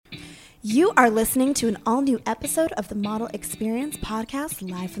You are listening to an all-new episode of the Model Experience podcast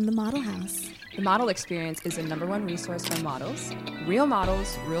live from the Model House. The Model Experience is the #1 resource for models. Real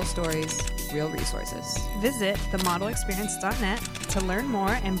models, real stories, real resources. Visit themodelexperience.net to learn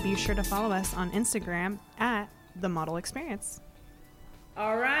more and be sure to follow us on Instagram at The Model Experience.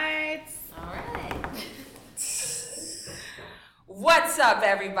 All right. What's up,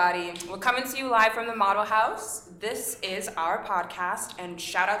 everybody? We're coming to you live from the Model House. This is our podcast, and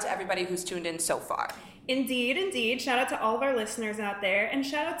shout out to everybody who's tuned in so far. Indeed. Shout out to all of our listeners out there, and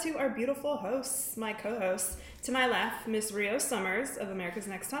shout out to our beautiful hosts, my co-hosts. To my left, Miss Rio Summers of America's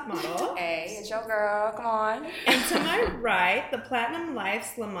Next Top Model. Hey, it's your girl. Come on. And to my right, the Platinum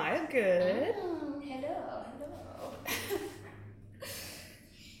Life's Lamaya Good. Hello.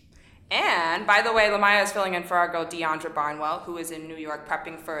 And, by the way, Lamaya is filling in for our girl Deandra Barnwell, who is in New York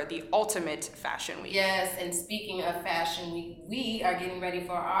prepping for the ultimate Fashion Week. Yes, and speaking of Fashion Week, we are getting ready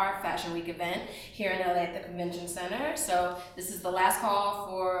for our Fashion Week event here in LA at the Convention Center. So this is the last call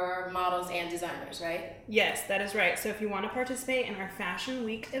for models and designers, right? Yes, that is right. So if you want to participate in our Fashion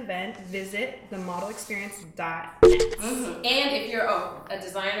Week event, visit themodelexperience.net. Mm-hmm. And if you're a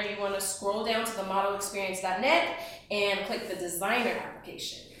designer, you want to scroll down to themodelexperience.net and click the designer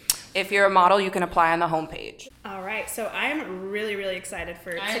application. If you're a model, you can apply on the homepage. All right, so I'm really excited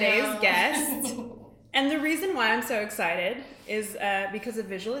for today's guest. And the reason why I'm so excited is because of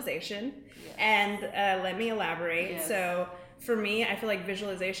visualization. Yes. And let me elaborate. Yes. So for me, I feel like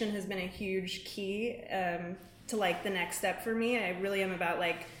visualization has been a huge key to like the next step for me. I really am about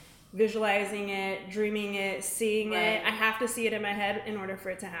like visualizing it, dreaming it, seeing it. I have to see it in my head in order for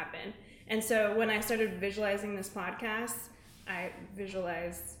it to happen. And so when I started visualizing this podcast, I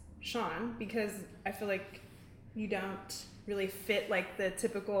visualized Shaun, because I feel like you don't really fit like the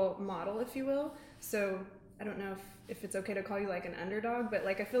typical model, if you will. So I don't know if it's okay to call you like an underdog, but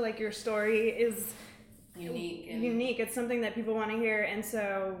like I feel like your story is unique. It's something that people want to hear. And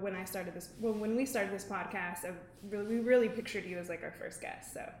so when we started this podcast, we really pictured you as like our first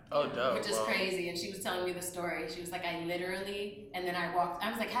guest. So dope. Which is crazy. And she was telling me the story. She was like, I was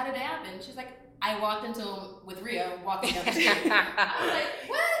like, how did it happen? She was like, I walked into him with Rio walking down the street. I was like,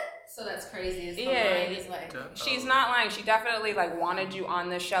 what? So that's crazy. It's like, she's not lying. She definitely like wanted you on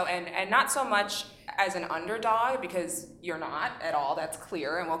this show, and not so much as an underdog, because you're not at all. That's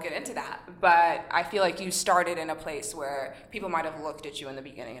clear, and we'll get into that. But I feel like you started in a place where people might have looked at you in the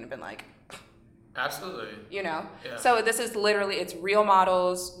beginning and been like, absolutely. You know? Yeah. So this is literally, it's real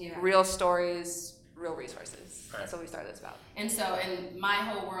models, real stories, real resources. Right. That's what we started this about. And so in my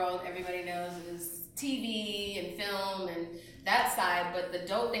whole world, everybody knows is TV and film and that side, but the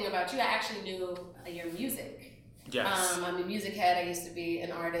dope thing about you, I actually knew your music. Yes. I'm a music head. I used to be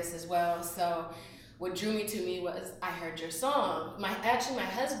an artist as well. So what drew me to me was I heard your song. My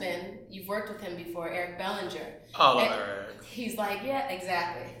husband, you've worked with him before, Eric Bellinger. Oh, Eric. He's like, yeah,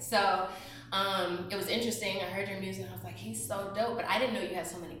 exactly. So it was interesting. I heard your music. I was like, he's so dope. But I didn't know you had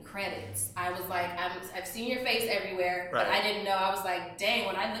so many credits. I was like, I've seen your face everywhere, but I didn't know. I was like, dang,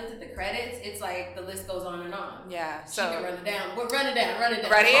 when I looked at the credits, it's like the list goes on and on. Yeah. So she can run it down. Well, run it down. Ready? No.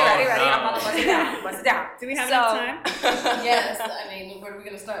 I'm about to bust it down. Bust it down. Do we have enough time? Yes. I mean, where are we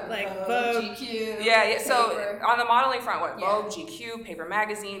going to start? Like Vogue, Vogue. GQ. Yeah. So on the modeling front, Vogue, GQ, Paper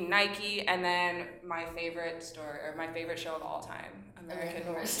Magazine, Nike, and then my favorite show of all time, American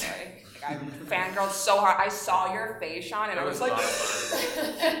Horror Story. I fangirled so hard. I saw your face, Shaun, and I was like,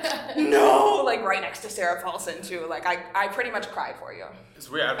 no, like right next to Sarah Paulson too. Like I pretty much cried for you.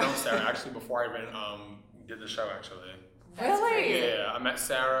 It's weird. I've known Sarah actually before I even did the show actually. Really? Yeah, I met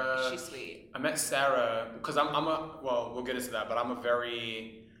Sarah. She's sweet. I met Sarah because we'll get into that, but I'm not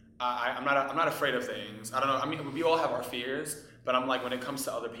afraid of things. I don't know. I mean, we all have our fears, but I'm like, when it comes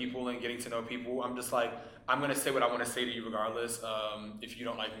to other people and getting to know people, I'm just like, I'm going to say what I want to say to you regardless. If you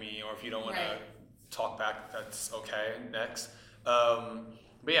don't like me or if you don't want to talk back, that's okay. Next. But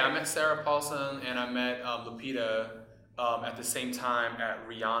yeah, I met Sarah Paulson and I met Lupita at the same time at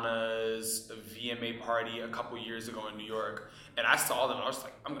Rihanna's VMA party a couple years ago in New York. And I saw them and I was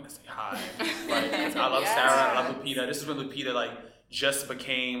like, I'm going to say hi. I love Sarah, I love Lupita. This is when Lupita like just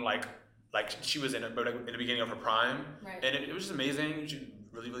became like she was in the beginning of her prime. Right. And it was just amazing. She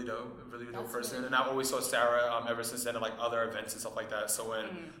really dope person. And I always saw Sarah ever since then at like other events and stuff like that. So when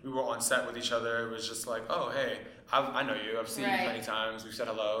we were on set with each other, it was just like, oh hey, I know you. I've seen you plenty times. We've said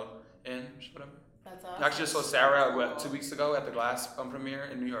hello and whatever. That's awesome. I actually just saw Sarah 2 weeks ago at the Glass premiere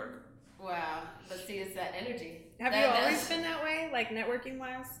in New York. Wow. But see, it's that energy. Have you always been that way, like networking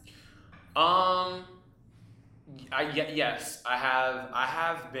wise? Yes, I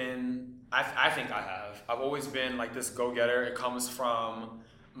have been. I think I have. I've always been like this go-getter. It comes from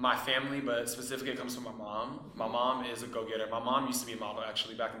my family, but specifically it comes from my mom. My mom is a go-getter. My mom used to be a model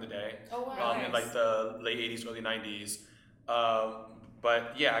actually back in the day. Oh, wow. In like the late 80s, early 90s.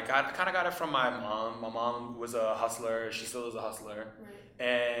 But yeah, I kind of got it from my mom. My mom was a hustler. She still is a hustler. Right.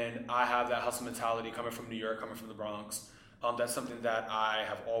 And I have that hustle mentality coming from New York, coming from the Bronx. That's something that I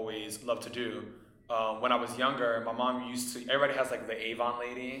have always loved to do. When I was younger, my mom used to, everybody has like the Avon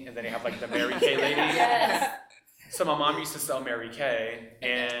lady, and then they have like the Mary Kay lady. Yes. So my mom used to sell Mary Kay,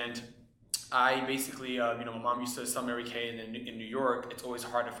 and I basically, my mom used to sell Mary Kay, and then in New York, it's always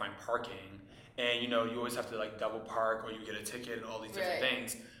hard to find parking. And, you always have to like double park or you get a ticket and all these different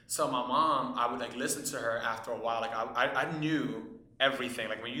things. So my mom, I would like listen to her after a while. Like I knew everything.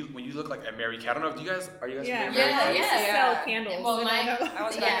 Like when you look like a Mary Kay, I don't know if are you guys familiar? Yeah. Sell candles. Well,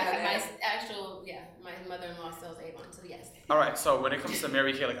 my mother-in-law sells Avon, so yes. All right, so when it comes to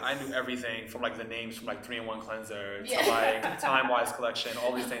Mary Kay, like I knew everything from like the names from like 3-in-1 cleanser to like Time Wise collection,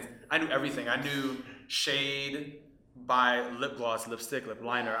 all these things. I knew everything. I knew shade by lip gloss, lipstick, lip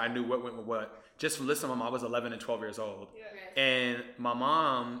liner. I knew what went with what. Just from listening to my mom, I was 11 and 12 years old. Yeah. And my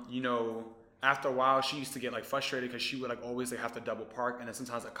mom, after a while, she used to get like frustrated because she would like always like have to double park, and then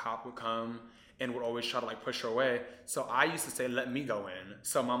sometimes a cop would come and would always try to like push her away. So I used to say, let me go in.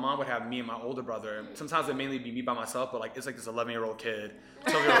 So my mom would have me and my older brother. Sometimes it'd mainly be me by myself, but like it's like this 11-year-old kid,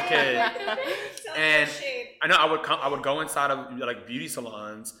 12-year-old kid. And I know I would go inside of like beauty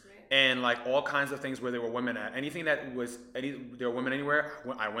salons and like all kinds of things where there were women at. Anything that was, there were women anywhere,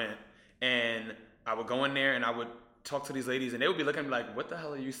 I went. And I would go in there and I would talk to these ladies, and they would be looking at me like, what the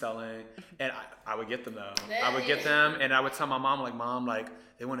hell are you selling? And I would get them though. I would get them, and I would tell my mom, like, Mom, like,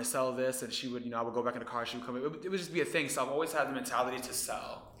 they want to sell this, and she would, I would go back in the car, she would come in. It would just be a thing. So I've always had the mentality to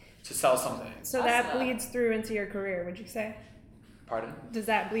sell something. So that bleeds through into your career, would you say? Pardon? Does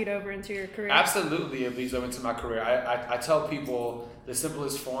that bleed over into your career? Absolutely, it bleeds over into my career. I tell people the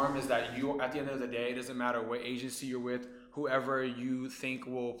simplest form is that you, at the end of the day, it doesn't matter what agency you're with, whoever you think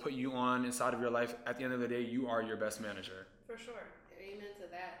will put you on inside of your life, at the end of the day, you are your best manager. For sure. Amen to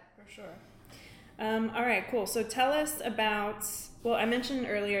that. For sure. All right, cool. So tell us about, well, I mentioned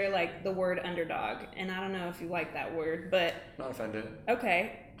earlier, like, the word underdog, and I don't know if you like that word, but... Not offended.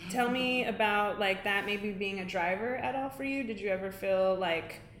 Okay. Tell me about, like, that maybe being a driver at all for you. Did you ever feel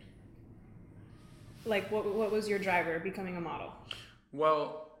like what was your driver becoming a model?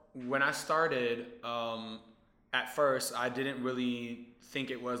 Well, when I started... at first, I didn't really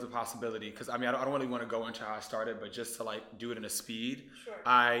think it was a possibility because I don't really want to go into how I started, but just to like do it in a speed. Sure.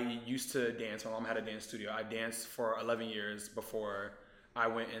 I used to dance. My mom had a dance studio. I danced for 11 years before I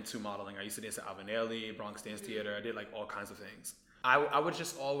went into modeling. I used to dance at Alvinelli, Bronx Dance Theater. I did like all kinds of things. I would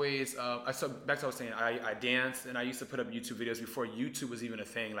just always, so back to what I was saying, I danced and I used to put up YouTube videos before YouTube was even a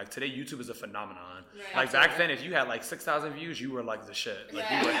thing. Like today, YouTube is a phenomenon. Right. Like back then, if you had like 6,000 views, you were like the shit.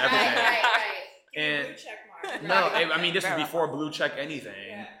 Like you were everything. Right. And blue check mark. No, I mean this is before blue check anything.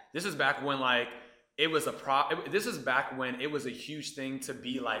 Yeah. This is back when like it was this is back when it was a huge thing to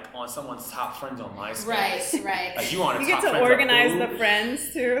be like on someone's top friends on MySpace. Right. Like you on a you top get to friends organize the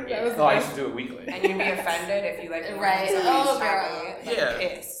friends too. Yeah. That was I used to do it weekly. And you'd be offended if you like right. Oh girl. Like, yeah.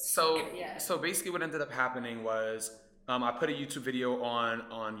 pissed. So basically what ended up happening was I put a YouTube video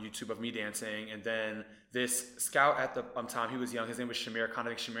on YouTube of me dancing, and then this scout at the time, he was young, his name was Shamir. I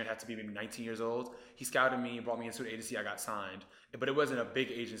think Shamir had to be maybe 19 years old. He scouted me, brought me into an agency, I got signed. But it wasn't a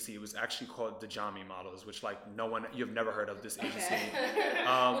big agency, it was actually called Dajami Models, which like you've never heard of this agency.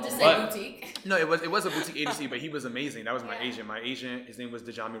 We'll just say boutique. No, it was a boutique agency, but he was amazing. That was my agent. My agent, his name was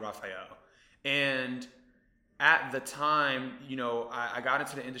Dajami Raphael. And at the time, I got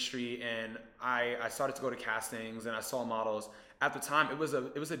into the industry and I started to go to castings and I saw models. At the time, it was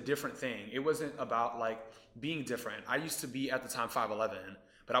a different thing. It wasn't about like being different. I used to be at the time 5'11",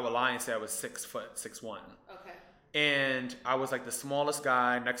 but I would lie and say I was 6 foot, 6'1". Okay. And I was like the smallest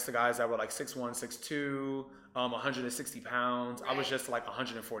guy next to guys that were like 6'1", 6'2", 160 pounds. Right. I was just like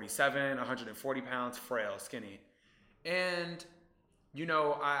 147, 140 pounds, frail, skinny. And,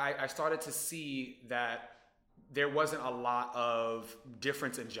 I started to see that there wasn't a lot of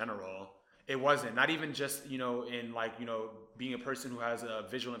difference in general. It wasn't, not even just, in like, being a person who has a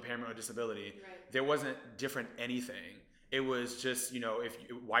visual impairment or disability. Right. There wasn't different anything. It was just, if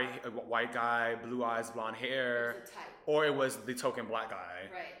white guy, blue eyes, blonde hair, or it was the token black guy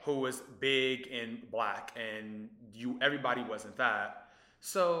who was big and black, and everybody wasn't that.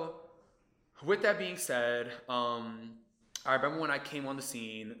 So with that being said, I remember when I came on the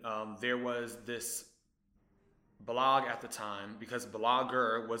scene, there was this blog at the time, because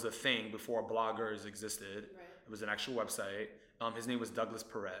Blogger was a thing before bloggers existed. Right. It was an actual website. His name was Douglas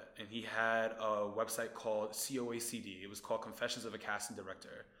Perrett, and he had a website called COACD. It was called Confessions of a Casting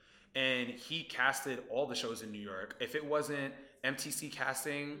Director. And he casted all the shows in New York. If it wasn't MTC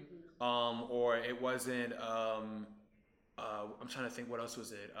casting, or it wasn't, I'm trying to think, what else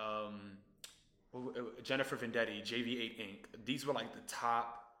was it? Jennifer Vendetti, JV8 Inc. These were like the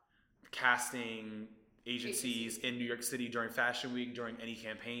top casting agencies in New York City during Fashion Week, during any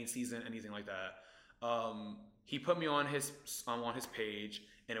campaign season, anything like that. He put me on his page,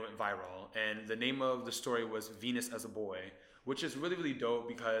 and it went viral. And the name of the story was Venus as a Boy, which is really, really dope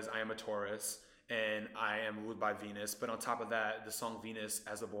because I am a Taurus and I am ruled by Venus. But on top of that, the song Venus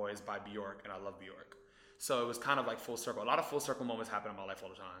as a Boy is by Bjork, and I love Bjork. So it was kind of like full circle. A lot of full circle moments happen in my life all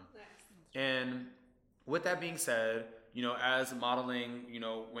the time. Nice. And with that being said, as modeling,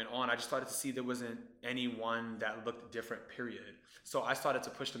 went on, I just started to see there wasn't anyone that looked different, period. So I started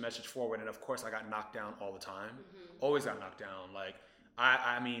to push the message forward. And of course, I got knocked down all the time. Always got knocked down. Like,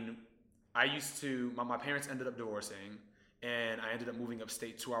 I used to, my parents ended up divorcing, and I ended up moving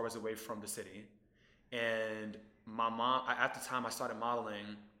upstate 2 hours away from the city. And my mom, at the time I started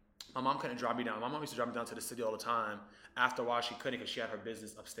modeling, my mom couldn't drive me down. My mom used to drive me down to the city all the time. After a while, she couldn't because she had her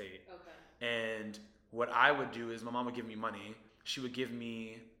business upstate. Okay. And what I would do is my mom would give me money. She would give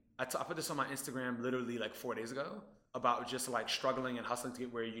me, I put this on my Instagram literally like 4 days ago about just like struggling and hustling to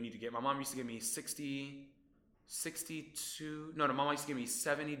get where you need to get. My mom used to give me my mom used to give me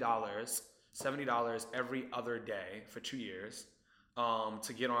 $70 every other day for 2 years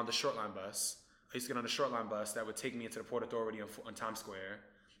to get on the short line bus. I used to get on the short line bus that would take me into the Port Authority on Times Square.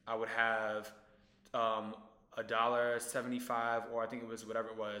 I would have $1.75, or I think it was whatever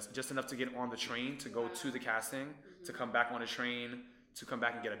it was, just enough to get on the train to go to the casting, to come back on the train, to come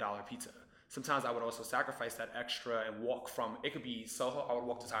back and get $1 pizza. Sometimes I would also sacrifice that extra and walk from, it could be Soho, I would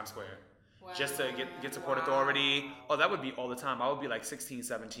walk to Times Square. Wow. Just to get to Port Authority. Oh, that would be all the time. I would be like 16,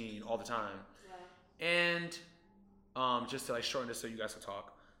 17 all the time. Wow. And just to like shorten this so you guys could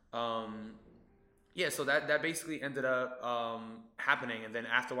talk. So that basically ended up happening. And then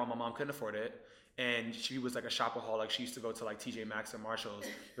after a while, my mom couldn't afford it. And she was like a shopaholic. She used to go to like TJ Maxx and Marshalls,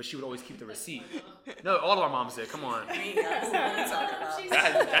 but she would always keep the receipt. No, all of our moms did. Come on. That's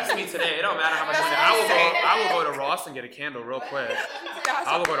me today. It don't matter how much money. I will go to Ross and get a candle real quick.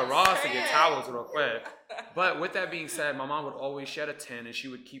 I will go to Ross and get towels real quick. But with that being said, my mom would always shed a tin and she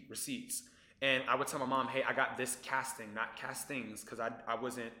would keep receipts. And I would tell my mom, hey, I got this casting, not castings, because I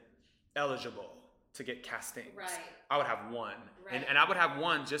wasn't eligible to get castings. Right. I would have one. Right. And I would have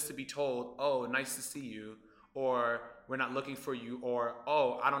one just to be told, oh, nice to see you, or we're not looking for you, or,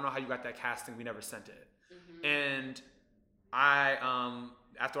 oh, I don't know how you got that casting, we never sent it. And I,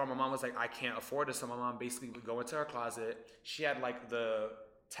 after all, my mom was like, I can't afford this, so my mom basically would go into her closet. She had like the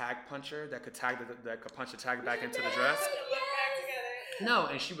tag puncher that could punch the tag back into the dress. No,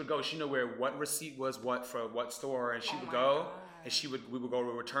 and she would go, she knew what receipt was what for what store, and she would go, and we would go to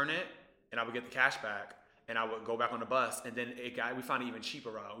return it, and I would get the cash back, and I would go back on the bus, and then we found an even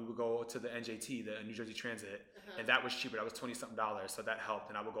cheaper route. We would go to the NJT, the New Jersey Transit, and that was cheaper. That was $20-something, so that helped,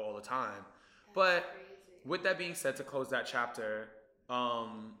 and I would go all the time. But with that being said, to close that chapter,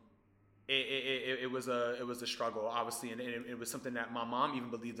 it was a struggle, obviously, and it was something that my mom even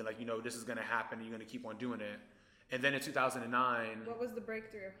believed in, like, this is going to happen, and you're going to keep on doing it. And then in 2009... What was the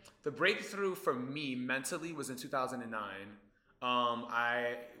breakthrough? The breakthrough for me mentally was in 2009.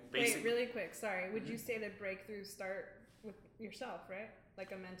 Wait, really quick, sorry. Would you say that breakthroughs start with yourself, right?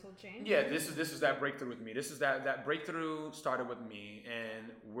 Like a mental change? Yeah, this is that breakthrough with me. This is that breakthrough started with me,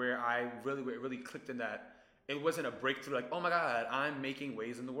 and where I really clicked in that. It wasn't a breakthrough like, oh my God, I'm making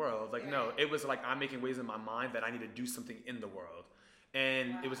waves in the world. Like, no, it was like I'm making waves in my mind that I need to do something in the world.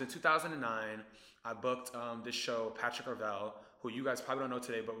 And it was in 2009, I booked this show, Patrick Arvell, who you guys probably don't know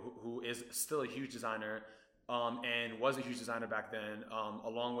today, but who is still a huge designer, and was a huge designer back then,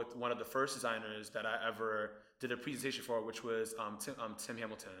 along with one of the first designers that I ever did a presentation for, which was Tim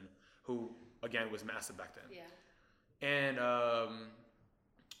Hamilton, who, again, was massive back then. Yeah. And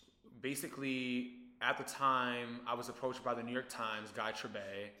basically, at the time, I was approached by the New York Times, Guy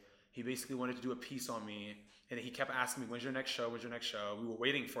Trebay. He basically wanted to do a piece on me, and he kept asking me, when's your next show? When's your next show? We were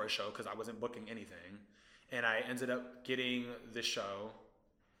waiting for a show because I wasn't booking anything. And I ended up getting this show,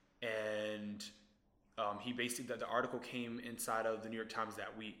 and he basically, the article came inside of the New York Times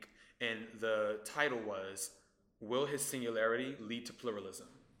that week, and the title was, Will His Singularity Lead to Pluralism?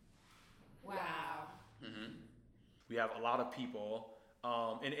 Wow. Mm-hmm. We have a lot of people,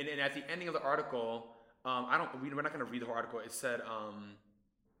 and at the ending of the article, we're not going to read the whole article. It said,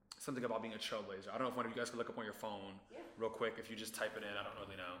 something about being a trailblazer. I don't know if one of you guys could look up on your phone real quick. If you just type it in, I don't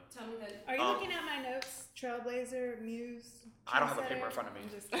really know. Tell me that. Are you looking at my notes? Trailblazer, Muse. I don't have a paper in front of me. I'm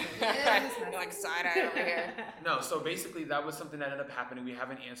just kidding. You're like side-eye over here. No, so basically that was something that ended up happening. We have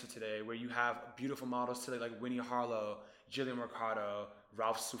an answer today where you have beautiful models today like Winnie Harlow, Jillian Mercado,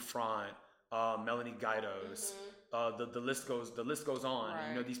 Ralph Souffrant, Melanie Gaidos. The list goes on. Right.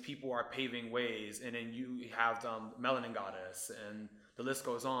 You know, these people are paving ways, and then you have Melanin Goddess, and the list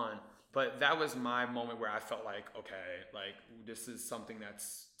goes on. But that was my moment where I felt like, okay, like this is something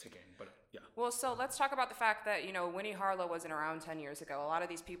that's ticking. But yeah. Well, so let's talk about the fact that, you know, Winnie Harlow wasn't around 10 years ago. A lot of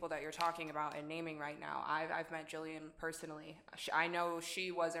these people that you're talking about and naming right now, I've met Jillian personally. I know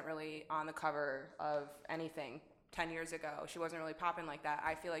she wasn't really on the cover of anything 10 years ago. She wasn't really popping like that.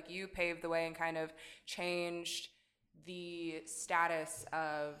 I feel like you paved the way and kind of changed the status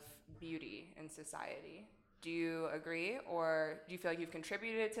of beauty in society. Do you agree, or do you feel like you've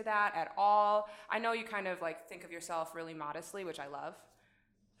contributed to that at all? I know you kind of like think of yourself really modestly, which I love.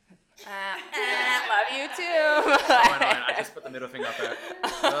 Love you too. I just put the middle finger up there.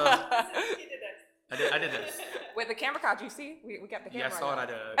 I did this. With the camera caught, you see? We got the camera. Yeah, I saw it, I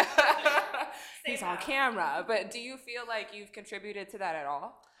did. He's on camera. But do you feel like you've contributed to that at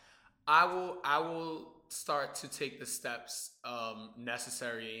all? I will start to take the steps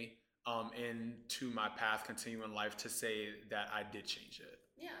necessary into my path, continuing life, to say that I did change it.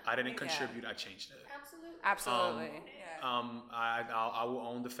 Yeah. I didn't contribute, I changed it. Absolutely. I will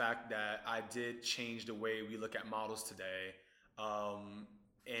own the fact that I did change the way we look at models today.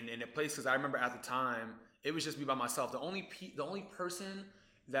 And in a place, because I remember at the time, it was just me by myself. The only person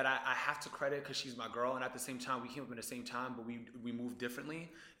that I have to credit, because she's my girl, and at the same time, we came up in the same time, but we moved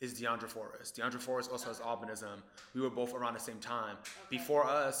differently, is Deandra Forrest. Deandra Forrest also has albinism. We were both around the same time. Okay. Before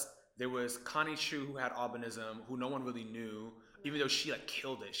us, there was Connie Chu, who had albinism, who no one really knew, even though she like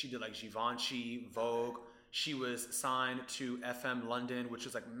killed it. She did like Givenchy, Vogue. She was signed to FM London, which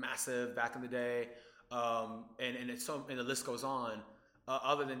was like massive back in the day. And the list goes on.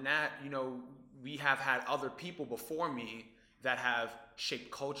 Other than that, you know, we have had other people before me that have shaped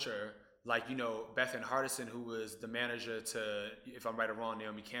culture, like, you know, Bethan Hardison, who was the manager to, if I'm right or wrong,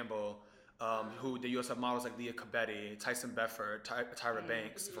 Naomi Campbell, who you also have models like Leah Cabetti, Tyson Bedford, Tyra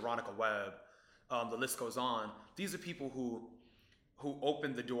Banks, Veronica Webb. The list goes on. These are people who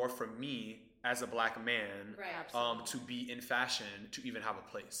opened the door for me as a black man, right, to be in fashion, to even have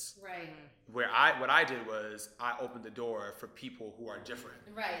a place. Right. What I did was I opened the door for people who are different.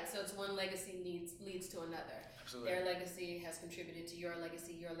 Right. So it's one legacy leads to another. Absolutely. Their legacy has contributed to your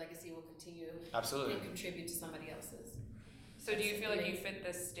legacy. Your legacy will continue. Absolutely. And contribute to somebody else's. So do you feel like you fit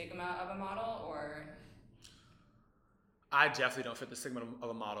the stigma of a model, or? I definitely don't fit the stigma of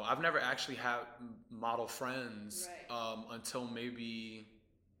a model. I've never actually had model friends until maybe,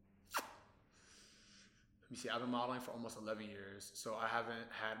 let me see, I've been modeling for almost 11 years. So I haven't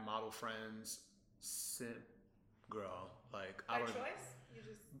had model friends since, girl, like, I don't know.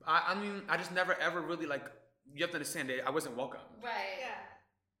 I mean, I just never ever really, like, you have to understand that I wasn't welcome. Right. Yeah.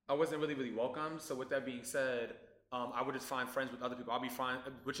 I wasn't really welcome. So with that being said, I would just find friends with other people. I'll be fine,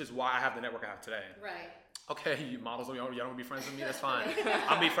 which is why I have the network I have today. Right. Okay, you models, y'all don't want to be friends with me? That's fine.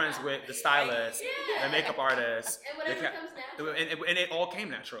 I'll be friends with the stylist, the makeup artist. And whatever comes natural. And it all came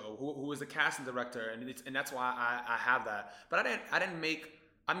natural. Who was the casting director, and that's why I have that. But I didn't make.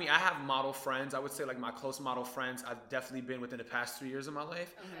 I mean, I have model friends. I would say like my close model friends, I've definitely been within the past 3 years of my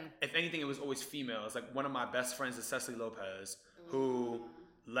life. Mm-hmm. If anything, it was always females. Like one of my best friends is Cecily Lopez, who.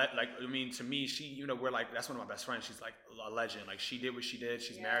 To me, she, you know, we're like, that's one of my best friends. She's like a legend. Like she did what she did.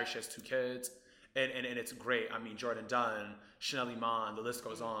 She's married. She has 2 kids. And it's great. I mean, Jordan Dunn, Chanel Iman, the list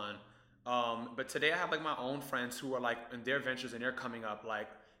goes on. But today I have like my own friends who are like in their ventures and they're coming up. Like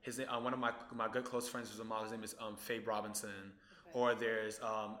one of my good close friends who's a model, his name is Faye Robinson. Okay. Or there's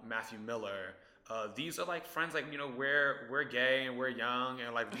Matthew Miller. These are like friends, like, you know, we're gay and we're young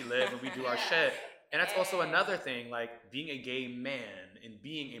and like we live and we do our shit. And that's also another thing, like being a gay man and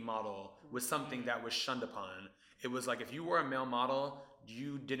being a model was something that was shunned upon. It was like if you were a male model,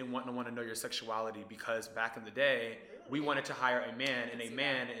 you didn't want no one to know your sexuality, because back in the day, we wanted to hire a man, and a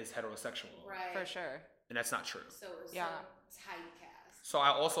man is heterosexual. Right. For sure. And that's not true. So typecast. So I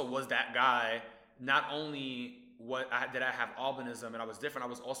also was that guy. Not only did I have albinism and I was different, I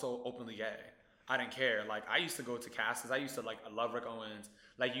was also openly gay. I didn't care. Like, I used to go to castings. I love Rick Owens.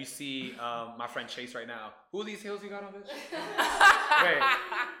 Like, you see my friend Chase right now. Who are these heels you got on, bitch? Wait,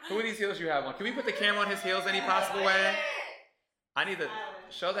 who are these heels you have on? Can we put the camera on his heels any possible way? I need to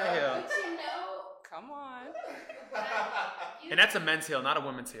show that heel. But you know, come on. You And that's a men's heel, not a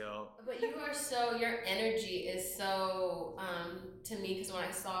women's heel. But your energy is so, to me, because when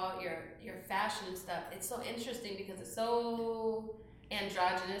I saw your fashion stuff, it's so interesting because it's so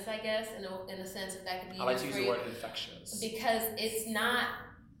androgynous, I guess, in a sense that could be. I like to use the word infectious. Because it's not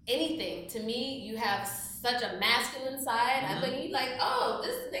anything. To me, you have such a masculine side. I'm looking like, oh,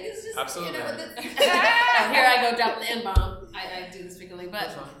 this nigga's just, absolutely. Here I go dropping the N-bomb. I do this frequently,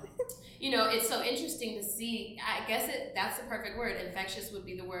 but it's so interesting to see. I guess that's the perfect word. Infectious would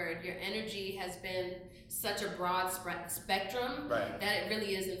be the word. Your energy has been such a broad spectrum that it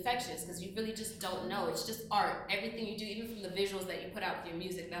really is infectious because you really just don't know. It's just art. Everything you do, even from the visuals that you put out with your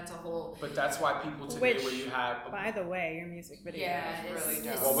music, that's a whole. But that's why people today, where you have. By the way, your music video is really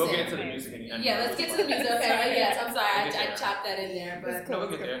dope. Well, we'll get into the music in the end. Yeah, let's get to the music. Okay, yes, I'm sorry, I chopped that in there, but no, we'll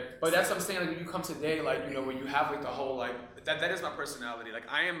get there. But that's what I'm saying. Like when you come today, like when you have like the whole like that is my personality.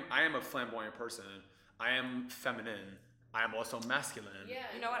 Like I am a flamboyant person. I am feminine. I am also masculine. Yeah.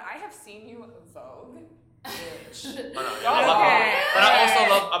 You know what? I have seen you Vogue. Bitch. I love it. But I also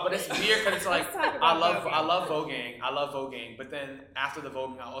love. But it's weird because it's like I love voguing. But then after the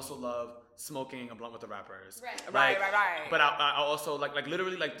voguing, I also love smoking a blunt with the rappers. Right. But I also like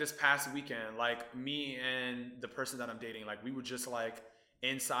literally like this past weekend, like me and the person that I'm dating, like we were just like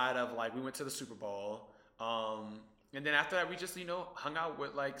inside of like we went to the Super Bowl. And then after that, we just, hung out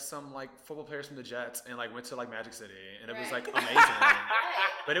with like some like football players from the Jets and like went to like Magic City, and it was like amazing.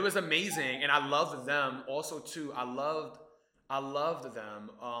 But it was amazing, and I loved them also too. I loved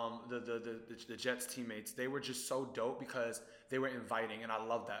them. The Jets teammates, they were just so dope because they were inviting, and I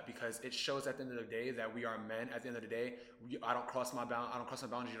love that because it shows at the end of the day that we are men. At the end of the day, I don't cross my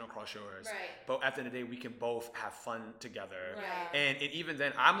boundaries, you don't cross yours. Right. But at the end of the day, we can both have fun together. Right. And even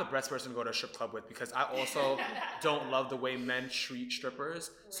then, I'm the best person to go to a strip club with because I also don't love the way men treat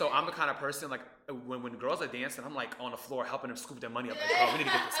strippers. So I'm the kind of person like when girls are dancing, I'm like on the floor helping them scoop their money up. Like, girl, we need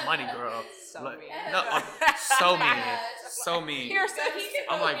to get this money, girl. So like, mean. No, so mean. So mean. Here,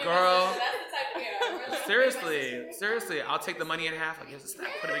 I'm like, girl. That's the Seriously, I'll take the money in half. Like, here's a snack,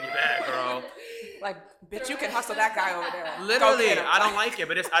 put it in your bag, girl. Like, bitch, you can hustle that guy over there. Literally, I don't like it,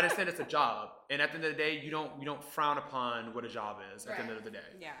 but I understand it's a job. And at the end of the day, you don't frown upon what a job is at the end of the day.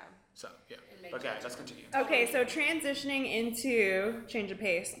 Yeah. So, yeah. Okay, let's continue. Okay, so transitioning into change of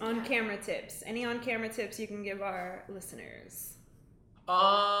pace, on-camera tips. Any on-camera tips you can give our listeners?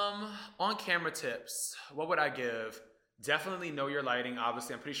 On-camera tips, what would I give? Definitely know your lighting.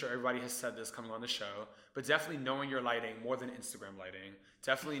 Obviously, I'm pretty sure everybody has said this coming on the show, but definitely knowing your lighting more than Instagram lighting.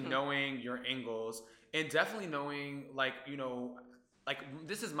 Definitely knowing your angles, and definitely knowing, like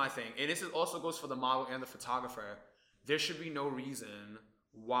this is my thing, and this also goes for the model and the photographer. There should be no reason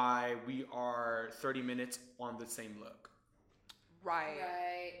why we are 30 minutes on the same look.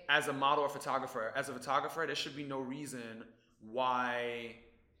 Right. As a model or photographer, there should be no reason why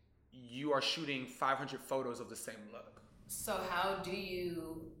you are shooting 500 photos of the same look. So how do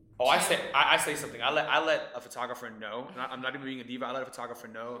you? Oh, I say something. I let a photographer know. I'm not even being a diva. I let a photographer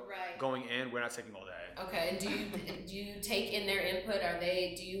know going in. We're not taking all day. Okay. And do you take in their input?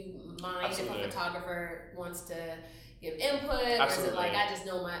 Do you mind Absolutely. if a photographer wants to give input? Absolutely. Or is it like I just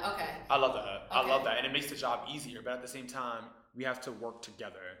know my? Okay. I love that. Okay. I love that, and it makes the job easier. But at the same time, we have to work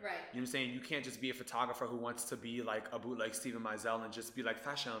together. Right. You know what I'm saying? You can't just be a photographer who wants to be like a bootleg Steven Meisel and just be like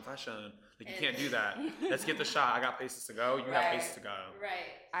fashion. Like you can't do that. Let's get the shot. I got places to go. You have places to go.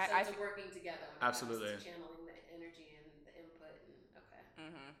 Right. So it's working together. Absolutely. It's channeling the energy and the input. And,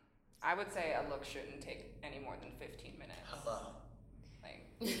 okay. I would say a look shouldn't take any more than 15 minutes. Hello.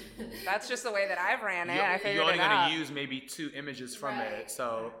 That's just the way that I've ran it. I figured you're only it out. going to use maybe 2 images from it,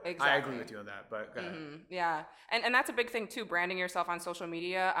 so exactly. I agree with you on that. But go ahead. Yeah, and that's a big thing too. Branding yourself on social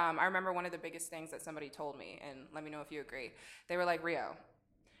media. I remember one of the biggest things that somebody told me, and let me know if you agree. They were like, "Rio,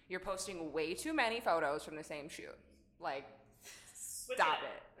 you're posting way too many photos from the same shoot. Like, stop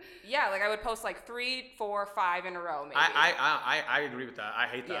it." Yeah, like I would post like 3, 4, 5 in a row. Maybe. I agree with that. I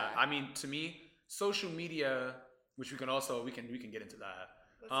hate that. Yeah. I mean, to me, social media, which we can get into that.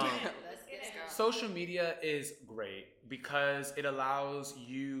 Let's get it. Social media is great because it allows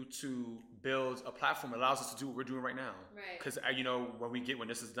you to build a platform. It allows us to do what we're doing right now. Right. Because when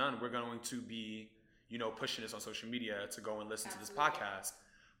this is done, we're going to be pushing this on social media to go and listen to this podcast.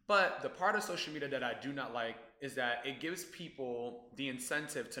 But the part of social media that I do not like is that it gives people the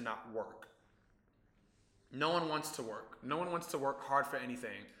incentive to not work. No one wants to work. No one wants to work hard for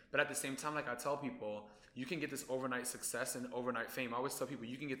anything. But at the same time, like I tell people, you can get this overnight success and overnight fame. I always tell people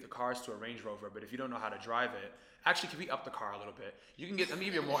you can get the cars to a Range Rover, but if you don't know how to drive it, actually, can we up the car a little bit? You can get, let me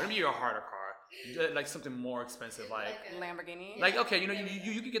give you a harder car. like something more expensive, like Lamborghini. Like, okay, you know,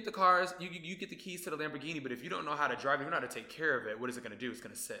 you could get the cars, you get the keys to the Lamborghini, but if you don't know how to drive, if you don't know how to take care of it, what is it going to do? It's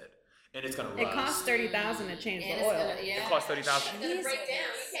going to sit. And it's going to rust. It costs $30,000 to change the oil. It costs $30,000. It's going to break down.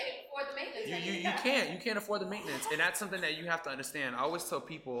 You can't even afford the maintenance. You can't afford the maintenance. And that's something that you have to understand. I always tell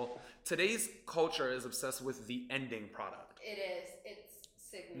people, today's culture is obsessed with the ending product. It is. It's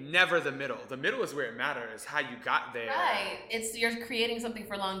sickening. Never the middle. The middle is where it matters, how you got there. Right. You're creating something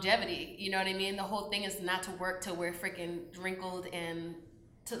for longevity. You know what I mean? The whole thing is not to work till we're freaking wrinkled and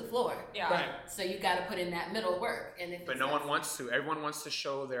to the floor. Yeah. Right. So you got to put in that middle work. But no one wants to. Everyone wants to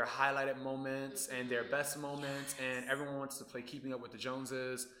show their highlighted moments and their best moments, and everyone wants to play Keeping Up with the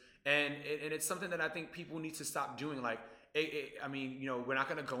Joneses. And it's something that I think people need to stop doing. Like, I mean, you know, we are not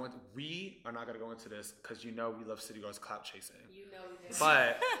going to go into this because, you know, we love City Girls clout chasing. You know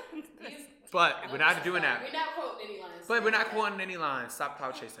we do. But we're not doing that. We're not quoting any lines. But we're not quoting any lines. Stop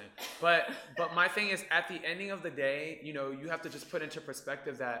clout chasing. But my thing is, at the ending of the day, you know, you have to just put into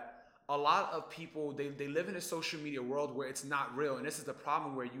perspective that a lot of people, they live in a social media world where it's not real. And this is the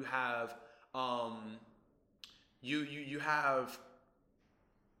problem where you have you have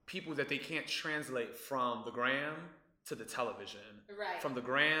people that they can't translate from the gram to the television, right? From the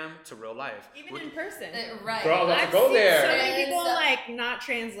gram to real life, even in person, right? Girl, I've go seen there. So many people like not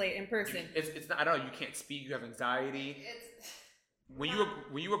translate in person. It's not. I don't know. You can't speak. You have anxiety. When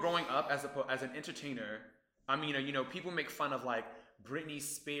you were growing up as an entertainer, I mean, you know, people make fun of like Britney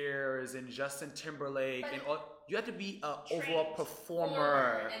Spears and Justin Timberlake and all. You have to be an overall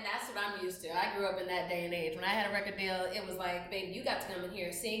performer. And that's what I'm used to. I grew up in that day and age. When I had a record deal, it was like, baby, you got to come in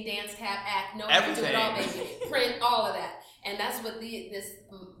here, sing, dance, tap, act, know how to do it all, baby. Print, all of that. And that's what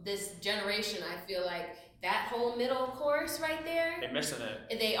this generation, I feel like, that whole middle course right there. They're missing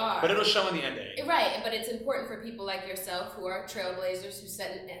it. They are. But it'll show in the ending. Right, but it's important for people like yourself who are trailblazers, who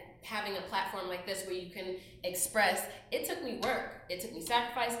having a platform like this where you can express. It took me work. It took me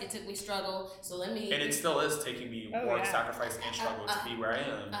sacrifice. It took me struggle. So let me. And it still is taking me work, sacrifice, and struggle to be where I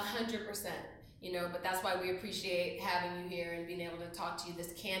am. 100%. You know, but that's why we appreciate having you here and being able to talk to you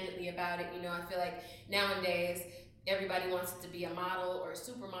this candidly about it. You know, I feel like nowadays everybody wants to be a model or a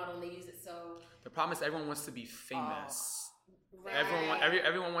supermodel, and they use it so. The problem is everyone wants to be famous. Right.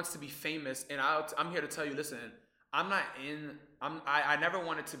 Everyone wants to be famous, and I'm here to tell you. Listen, I never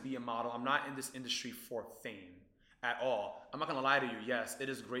wanted to be a model. I'm not in this industry for fame at all. I'm not gonna lie to you. Yes, it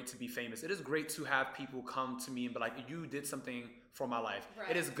is great to be famous. It is great to have people come to me and be like, "You did something for my life." Right.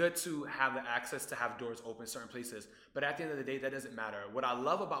 It is good to have the access to have doors open in certain places. But at the end of the day, that doesn't matter. What I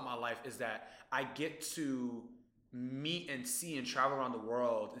love about my life is that I get to meet and see and travel around the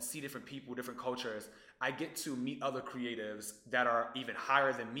world and see different people, different cultures. I get to meet other creatives that are even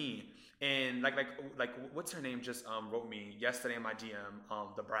higher than me. And like what's her name just wrote me yesterday in my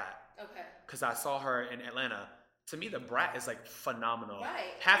DM, The Brat. Okay. Because I saw her in Atlanta. To me, The Brat is like phenomenal.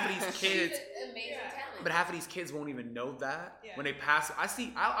 Right. Half of these kids, amazing talent. But half of these kids won't even know that when they pass.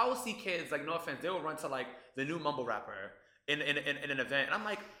 I will see kids, like, no offense, they will run to like the new mumble rapper in an event, and I'm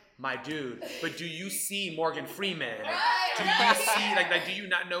like, my dude, but do you see Morgan Freeman? Right, do you see like do you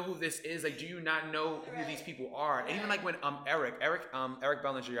not know who this is? Like, do you not know who these people are? And even like when Eric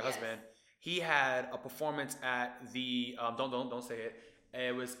Bellinger, your husband, he had a performance at the don't say it.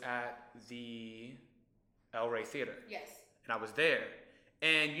 It was at the El Rey Theater. Yes. And I was there,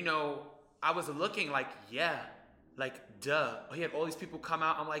 and you know, I was looking like, like, duh. He had all these people come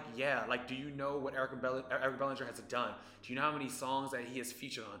out. I'm like, yeah. Like, do you know what Eric Bellinger has done? Do you know how many songs that he has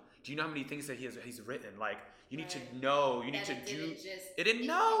featured on? Do you know how many things that he's written? Like, you need to know. You need to do. It didn't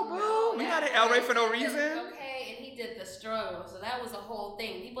know, bro. We got an El Rey for no reason. Okay, and he did the struggle. So that was a whole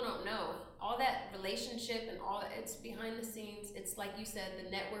thing. People don't know. All that relationship and all that, it's behind the scenes. It's like you said,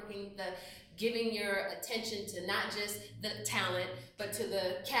 the networking, the giving your attention to not just the talent, but to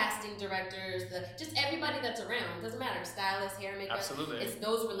the casting directors, just everybody that's around. Doesn't matter, stylist, hair, makeup. Absolutely. It's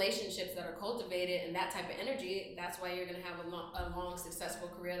those relationships that are cultivated and that type of energy. That's why you're going to have a long, successful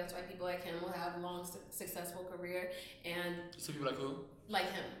career. That's why people like him will have a long, successful career. And so people like who?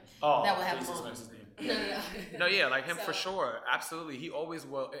 Like him. Oh, that will have long. His name. No, yeah, like him for sure. Absolutely. He always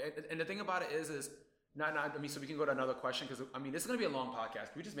will. And the thing about it is not. I mean, so we can go to another question because I mean, this is gonna be a long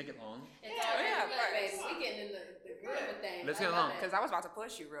podcast. Can we just make it long? Baby. We getting in the groove of things. Let's get long. Because I was about to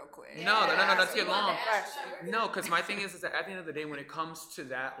push you real quick. No. Let's get long. No, because my thing is that at the end of the day, when it comes to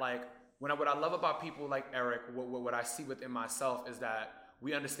that, like, what I love about people like Eric, what I see within myself is that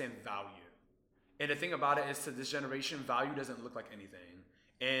we understand value. And the thing about it is, to this generation, value doesn't look like anything.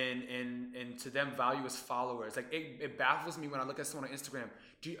 And to them, value is followers. Like, it baffles me when I look at someone on Instagram.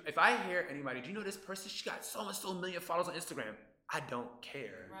 If I hear anybody, do you know this person? She got so and so million followers on Instagram. I don't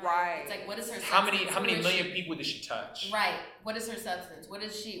care. Right. It's like, what is her How substance? many million people did she touch? Right. What is her substance? What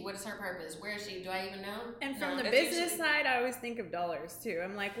is her purpose? Where is she? Do I even know? And from the business side, I always think of dollars too.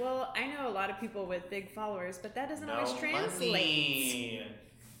 I'm like, well, I know a lot of people with big followers, but that doesn't always translate. Money.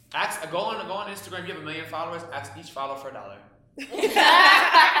 Go on Instagram. You have 1 million followers. Ask each follower for $1.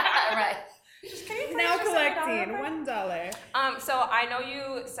 Right. Now collecting $1. So I know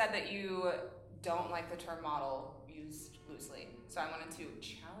you said that you don't like the term model used loosely. So I wanted to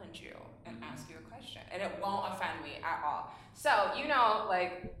challenge you and ask you a question, and it won't offend me at all. So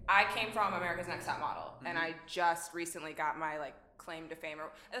like I came from America's Next Top Model, and I just recently got my like claim to fame.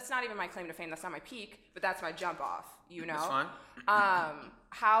 Or that's not even my claim to fame. That's not my peak, but that's my jump off. That's fine.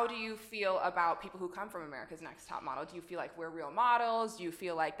 How do you feel about people who come from America's Next Top Model? Do you feel like we're real models? Do you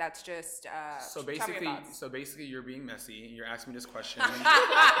feel like that's just so basically you're being messy. You're asking me this question.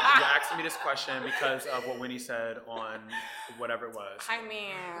 Because of what Winnie said on whatever it was. I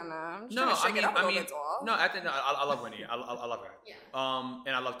mean, I love Winnie. I love her. Yeah.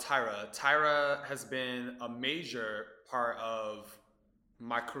 And I love Tyra. Tyra has been a major part of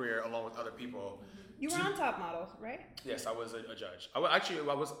my career along with other people. You were on Top Model, right? Yes, I was a judge. I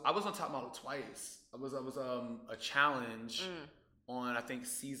was on Top Model twice. I was a challenge on I think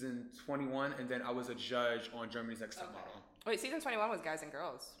season 21, and then I was a judge on Germany's Next Top Model. Wait, season 21 was guys and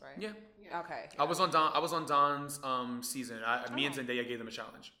girls, right? Yeah. Okay. I was on Don's season. Me and Zendaya gave them a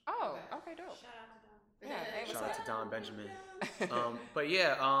challenge. Oh, okay, dope. Shout out to Don. Yeah, hey, what's Shout up? out to Don Benjamin. But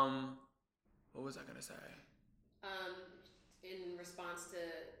yeah, what was I gonna say? In response to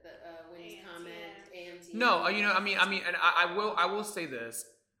the Winnie's comment, AMT. No, and I will say this.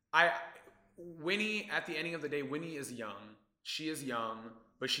 Winnie, at the ending of the day, Winnie is young. She is young,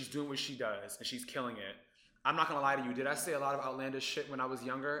 but she's doing what she does, and she's killing it. I'm not gonna lie to you. Did I say a lot of outlandish shit when I was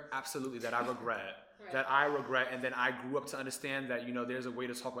younger? Absolutely, that I regret. Right. And then I grew up to understand that, there's a way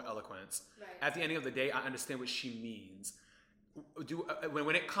to talk with eloquence. Right. At the ending of the day, I understand what she means.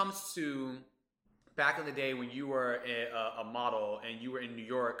 When it comes to back in the day when you were a model and you were in New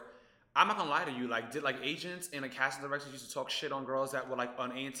York, I'm not gonna lie to you. Did agents and casting directors used to talk shit on girls that were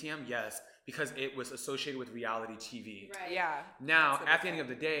on A&TM? Yes, because it was associated with reality TV. Right. Yeah. Now, at the end of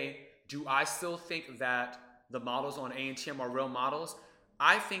the day, do I still think that the models on A&TM are real models?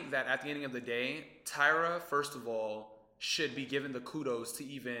 I think that at the ending of the day, Tyra, first of all, should be given the kudos to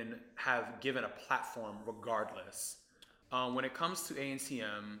even have given a platform regardless. When it comes to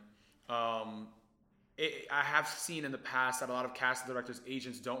A&TM, I have seen in the past that a lot of casting directors,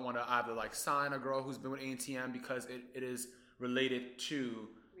 agents don't want to either sign a girl who's been with A&TM because it is related to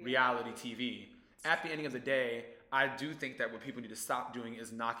reality TV. At the ending of the day, I do think that what people need to stop doing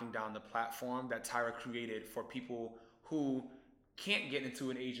is knocking down the platform that Tyra created for people who can't get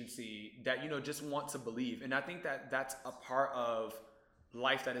into an agency that just want to believe. And I think that that's a part of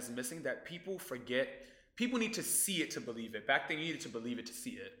life that is missing, that people forget. People need to see it to believe it. Back then, you needed to believe it to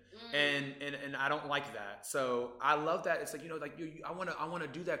see it, and I don't like that. So I love that. It's I want to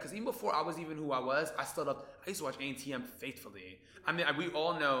do that, because even before I was even who I was, I used to watch A&TM faithfully. I mean, we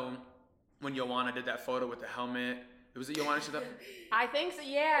all know when Joanna did that photo with the helmet. Was it Joanna? I think so.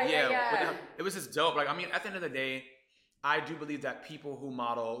 Yeah. It was just dope. At the end of the day, I do believe that people who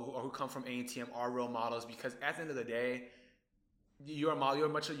model or who come from A&TM are real models, because at the end of the day, you're a model.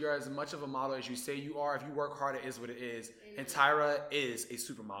 You're as much of a model as you say you are. If you work hard, it is what it is. And Tyra is a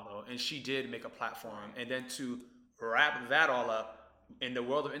supermodel, and she did make a platform. And then to wrap that all up, in the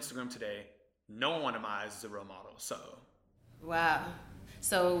world of Instagram today, no one in my eyes is a real model. So, wow.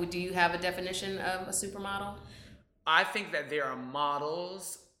 So, do you have a definition of a supermodel? I think that there are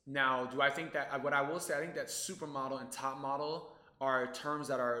models. Now, do I think that, what I will say, I think that supermodel and top model are terms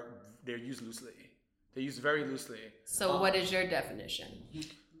that they're used loosely. They're used very loosely. So what is your definition?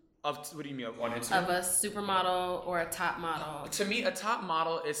 Of, what do you mean, of one Instagram? Of a supermodel or a top model? To me, a top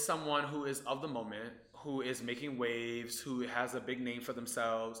model is someone who is of the moment, who is making waves, who has a big name for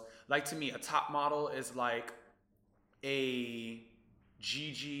themselves. To me, a top model is a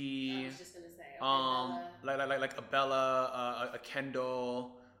Gigi. I was just gonna say. Like a Bella, a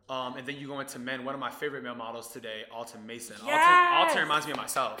Kendall. And then you go into men. One of my favorite male models today, Alton Mason. Yes! Alton reminds me of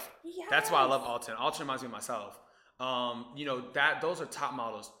myself. Yes! That's why I love Alton. Alton reminds me of myself. Those are top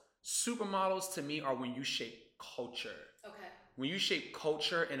models. Supermodels to me are when you shape culture. Okay. When you shape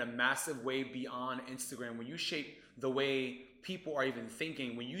culture in a massive way beyond Instagram. When you shape the way people are even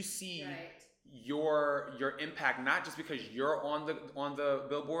thinking. When you see your impact, not just because you're on the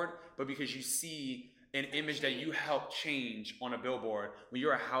billboard, but because you see an image that you helped change on a billboard. When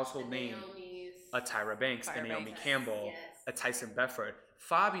you're a household name, a Tyra Banks, a Naomi Campbell, a Tyson Bedford.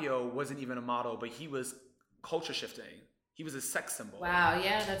 Fabio wasn't even a model, but he was culture shifting. He was a sex symbol. Wow,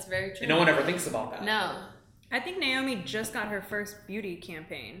 yeah, that's very true. And no one ever thinks about that. No. I think Naomi just got her first beauty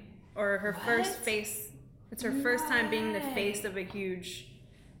campaign, or her first face. It's her first time being the face of a huge.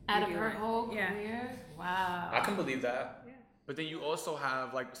 Out of her whole career? Wow. I can believe that. Yeah. But then you also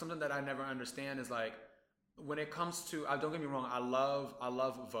have like something that I never understand is like when it comes to don't get me wrong, I love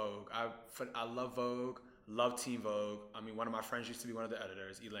Vogue. I love Vogue, love Teen Vogue. I mean, one of my friends used to be one of the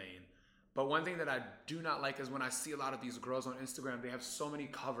editors, Elaine. But one thing that I do not like is when I see a lot of these girls on Instagram, they have so many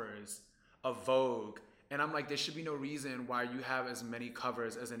covers of Vogue. And I'm like, there should be no reason why you have as many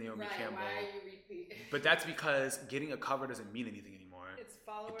covers as a Naomi Campbell. Why are you repeating? But that's because getting a cover doesn't mean anything anymore. It's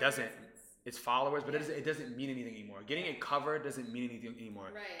followers. It doesn't. It's followers, but it doesn't mean anything anymore. Getting a cover doesn't mean anything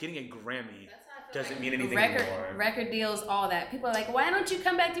anymore. Right. Getting a Grammy doesn't mean anything anymore. Record deals, all that. People are like, why don't you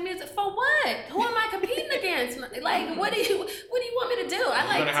come back to music? For what? Who am I competing against? Like, what do you want me to do? You're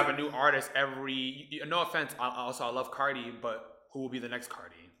gonna have a new artist every. No offense. I love Cardi, but who will be the next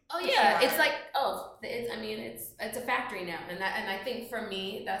Cardi? Oh yeah, it's like it's a factory now, and I think for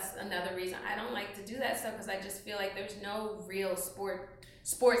me that's another reason I don't like to do that stuff because I just feel like there's no real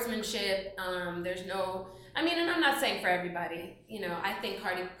sportsmanship. There's no. I mean, and I'm not saying for everybody. You know, I think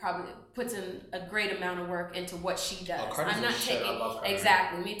Cardi probably puts in a great amount of work into what she does. I'm not taking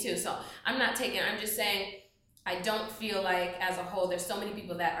exactly me too. So I'm not taking. I'm just saying. I don't feel like as a whole there's so many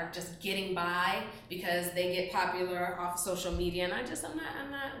people that are just getting by because they get popular off social media and I'm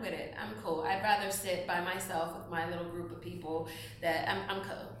not with it. I'm cool. I'd rather sit by myself with my little group of people that I'm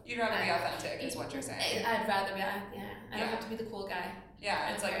cool. You'd rather be authentic is what you're saying. I'd rather be I don't have to be the cool guy.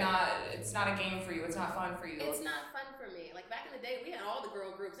 Yeah, it's it's not a game for you. It's not fun for you. It's not fun for me. Like back in the day we had all the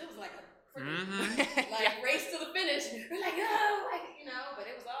girl groups. It was like a freaking race to the finish. We're like, but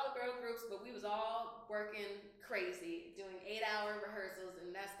it was all the girl groups, but we was all working crazy, doing 8-hour rehearsals,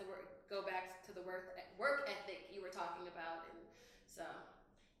 and that's the work. Go back to the work ethic you were talking about, and so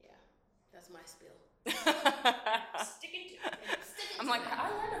that's my spiel. Sticking to it. I'm like, I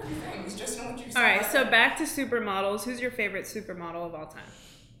learned a few things just in what you said. All right, so back to supermodels. Who's your favorite supermodel of all time?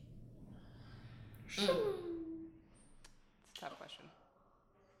 Tough question.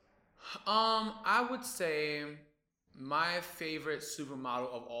 I would say my favorite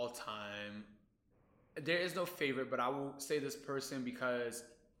supermodel of all time. There is no favorite, but I will say this person because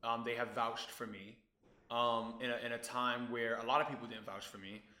they have vouched for me. In a time where a lot of people didn't vouch for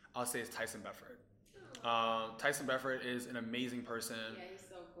me, I'll say it's Tyson Bedford. Tyson Bedford is an amazing person. Yeah, he's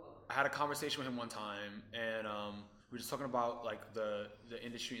so cool. I had a conversation with him one time, and we were just talking about like the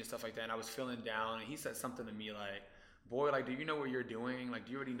industry and stuff like that. And I was feeling down, and he said something to me like, "Boy, like, do you know what you're doing? Like,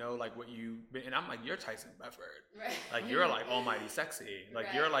 do you already know like what you?" And I'm like, "You're Tyson Bedford. Right. Like, you're like almighty sexy.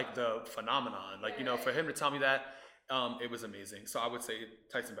 Like, you're like the phenomenon. Like, for him to tell me that, it was amazing. So I would say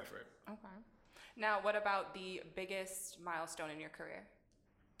Tyson Bedford. Okay. Now, what about the biggest milestone in your career?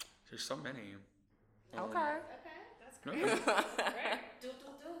 There's so many. Okay. That's great.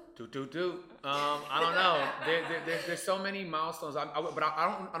 I don't know. There's so many milestones. But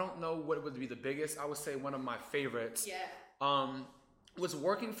I don't know what would be the biggest. I would say one of my favorites. Yeah. Was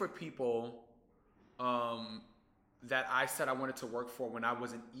working for people that I said I wanted to work for when I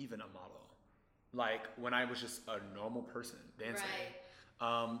wasn't even a model. Like when I was just a normal person dancing.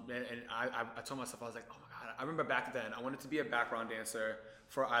 Right. And I told myself, I was like, oh my God. I remember back then I wanted to be a background dancer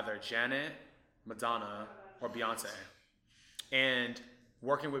for either Janet, Madonna, or Beyonce. And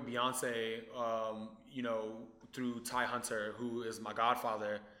working with Beyonce, through Ty Hunter, who is my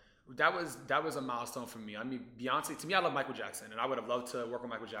godfather, that was a milestone for me. I mean, Beyonce, to me, I love Michael Jackson, and I would have loved to work with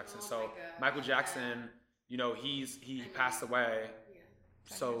Michael Jackson. Michael Jackson, he passed away.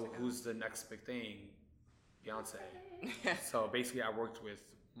 Yeah. So who's the next big thing? Beyonce. So basically, I worked with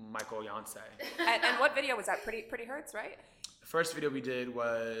Michael Beyonce. And what video was that? Pretty Hurts, right? The first video we did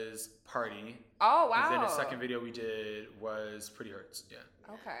was Party. Oh, wow. And then the second video we did was Pretty Hurts. Yeah.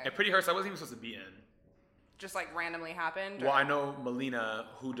 Okay. And Pretty Hurts, I wasn't even supposed to be in. Just like randomly happened? Well, I know Melina,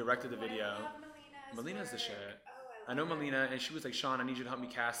 who directed the video. Melina's the shit. I know Melina, and she was like, Shaun, I need you to help me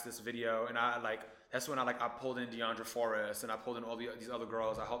cast this video. And that's when I pulled in Deandra Forrest, and I pulled in all these other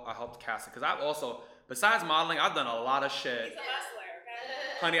girls. I helped cast it. Because I've also, besides modeling, I've done a lot of shit. He's a hustler,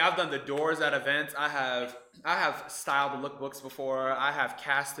 okay? Honey, I've done the doors at events. I have styled the lookbooks before. I have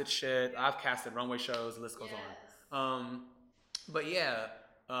casted shit. I've casted runway shows. The list goes on. But yeah,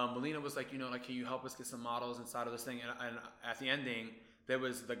 Melina was like, can you help us get some models inside of this thing? And at the ending, there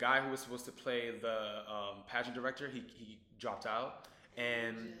was the guy who was supposed to play the pageant director. He dropped out.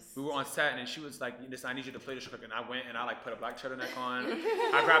 And we were on set, and she was like, "Listen, I need you to play the show." And I went, and I put a black turtleneck on.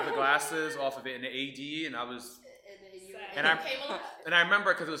 I grabbed the glasses off of it in the AD, and I was. And I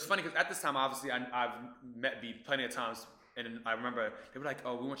remember because it was funny because at this time, obviously, I've met B plenty of times, And I remember they were like,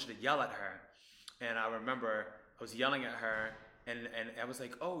 "Oh, we want you to yell at her." And I remember I was yelling at her, and I was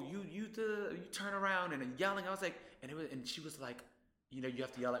like, "Oh, you turn around," and yelling. I was like, and she was like, "You know, you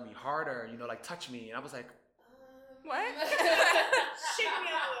have to yell at me harder. You know, like touch me." And I was like, What? Shake me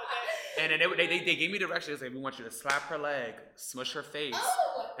out a little bit. and then they gave me directions. They said, "We want you to slap her leg, smush her face."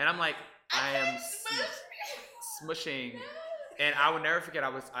 Oh! And I'm like, I am smushing. And I would never forget.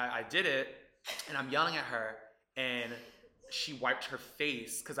 I did it, and I'm yelling at her, and she wiped her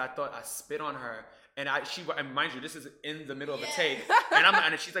face because I thought I spit on her. And mind you, this is in the middle of a take,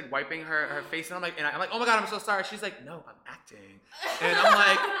 and she's like wiping her face, and I'm like, "Oh my God, I'm so sorry." She's like, "No, I'm acting," and I'm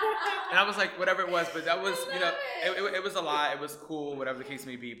like, and I was like, whatever it was, but that was, you know, it was a lot. It was cool, whatever the case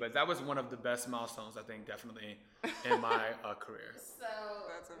may be, but that was one of the best milestones, I think, definitely in my career. So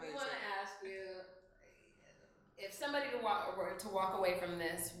That's amazing. we want to ask you, if somebody were to walk away from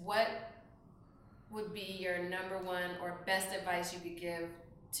this, what would be your number one or best advice you could give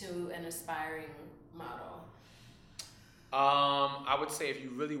to an aspiring model? I would say if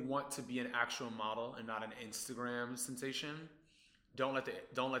you really want to be an actual model and not an Instagram sensation, don't let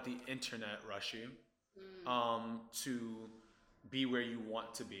the internet rush you to be where you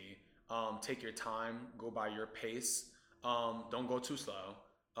want to be. Take your time, go by your pace. Don't go too slow.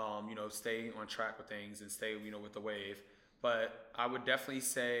 You know, stay on track with things and stay, you know, with the wave. But I would definitely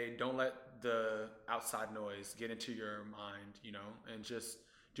say don't let the outside noise get into your mind, you know, and just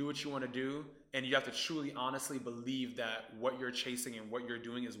do what you want to do. And you have to truly, honestly believe that what you're chasing and what you're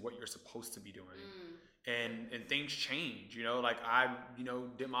doing is what you're supposed to be doing. And things change, you know, like I, you know,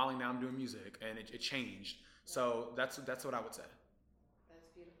 did modeling, now I'm doing music, and it changed. So that's what I would say. That's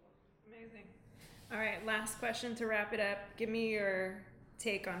beautiful. Amazing. All right, last question to wrap it up. Give me your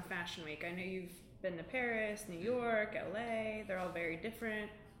take on Fashion Week. I know you've been to Paris, New York, LA. They're all very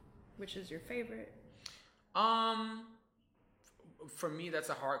different. Which is your favorite? For me, that's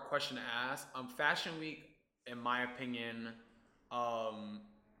a hard question to ask. Fashion Week, in my opinion,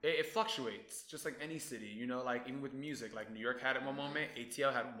 it fluctuates, just like any city. You know, like even with music, like New York had it one moment,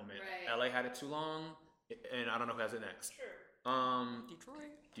 ATL had it one moment, Right. LA had it too long, and I don't know who has it next. Sure.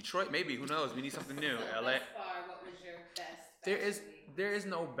 Detroit, maybe. Who knows? We need something new. So LA. thus far, what was your best? There is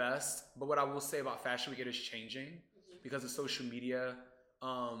no best, but what I will say about Fashion Week, it is changing because of social media.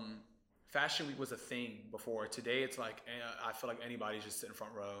 Fashion Week was a thing before. Today, it's like I feel like anybody's just sitting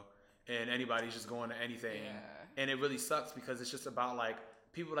front row, and anybody's just going to anything, and it really sucks because it's just about like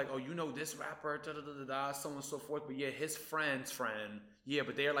people like, oh, you know this rapper, da da da da da, so on and so forth, but yeah, his friend's friend, yeah,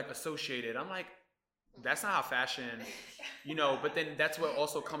 but they're like associated. I'm like, that's not how fashion, you know. But then that's what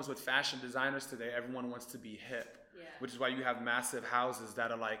also comes with fashion designers today. Everyone wants to be hip, which is why you have massive houses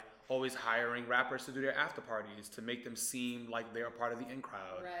that are like always hiring rappers to do their after parties to make them seem like they're a part of the in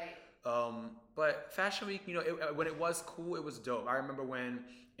crowd. Right. But Fashion Week, you know, when it was cool, it was dope. I remember when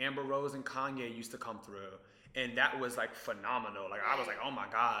Amber Rose and Kanye used to come through, and that was like phenomenal. Like I was like, oh my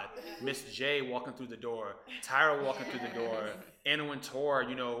God, Miss J walking through the door, Tyra walking through the door, Anna Wintour,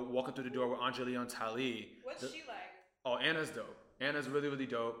 you know, walking through the door with Anjali and Tali. What's she like? Oh, Anna's dope. Anna's really, really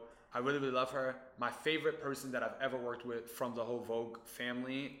dope. I really, really love her. My favorite person that I've ever worked with from the whole Vogue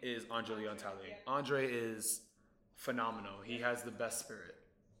family is Anjali and Tali. Andre is phenomenal. He has the best spirit.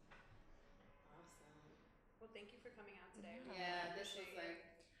 Well, thank you for coming out today. Yeah, this was like.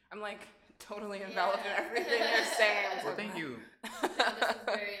 I'm like totally enveloped in everything you're saying. Well, thank you. No, this is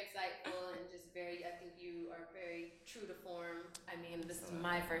very insightful and just very, I think you are very true to form. I mean, this is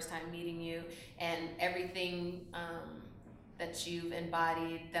my first time meeting you, and everything that you've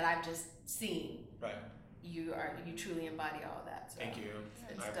embodied that I've just seen. Right. You truly embody all that. So Thank you.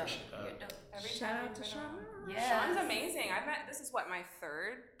 it's I dope. appreciate that. You're dope. Shout out to Shaun. Yes. Shaun's amazing. This is what, my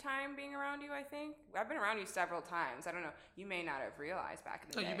third time being around you, I think. I've been around you several times. I don't know. You may not have realized back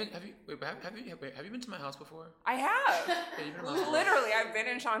in the day. Have you been to my house before? I have. Yeah, you've been to my house before. Literally, I've been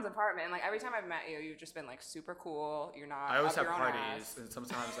in Shaun's apartment, and like every time I've met you, you've just been like super cool. You're not. I always up have your own parties, ass. and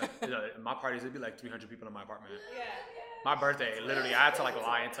sometimes like you know, my parties, it'd be like 300 people in my apartment. Yeah. My birthday, literally, I had to like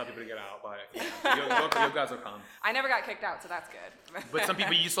lie and tell people to get out, but yeah, you guys will come. I never got kicked out, so that's good. But some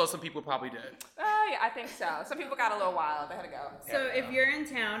people, you saw some people probably did. Yeah, I think so. Some people got a little wild. They had to go. So if you're in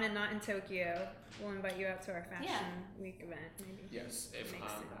town and not in Tokyo, we'll invite you out to our Fashion Week event, maybe. Yes, if Makes I'm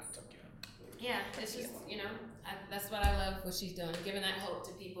sense. not Tokyo. Yeah, it's just, you know, that's what I love what she's doing, giving that hope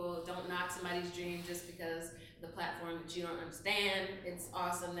to people. Don't knock somebody's dream just because the platform that you don't understand. It's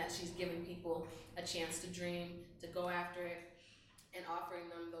awesome that she's giving people a chance to dream, to go after it, and offering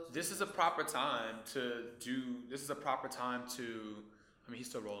them those. This is a proper time to do. This is a proper time to. I mean, he's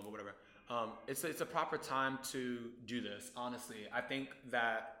still rolling, but whatever. It's a proper time to do this. Honestly, I think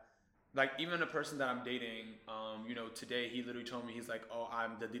that like even a person that I'm dating, you know, today he literally told me, he's like, oh,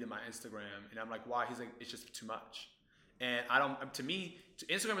 I'm deleting my Instagram. And I'm like, why? He's like, it's just too much. And to me,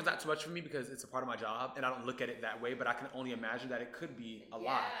 Instagram is not too much for me because it's a part of my job and I don't look at it that way, but I can only imagine that it could be a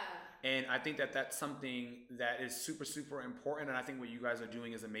lot. And I think that that's something that is super, super important. And I think what you guys are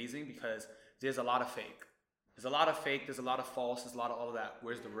doing is amazing because there's a lot of fake. There's a lot of fake, there's a lot of false, there's a lot of all of that.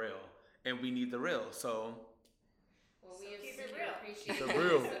 Where's the real? And we need the real, so. Well, we appreciate the you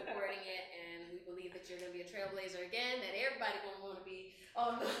real. supporting it, and we believe that you're going to be a trailblazer again, that everybody going to want to be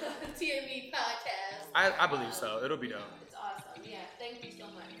on the TME podcast. I believe so. It'll be dope. It's awesome. Yeah, thank you so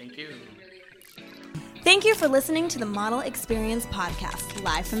much. Thank you. We really appreciate it. Thank you for listening to the Model Experience Podcast,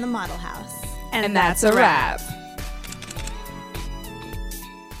 live from the Model House. And that's a wrap.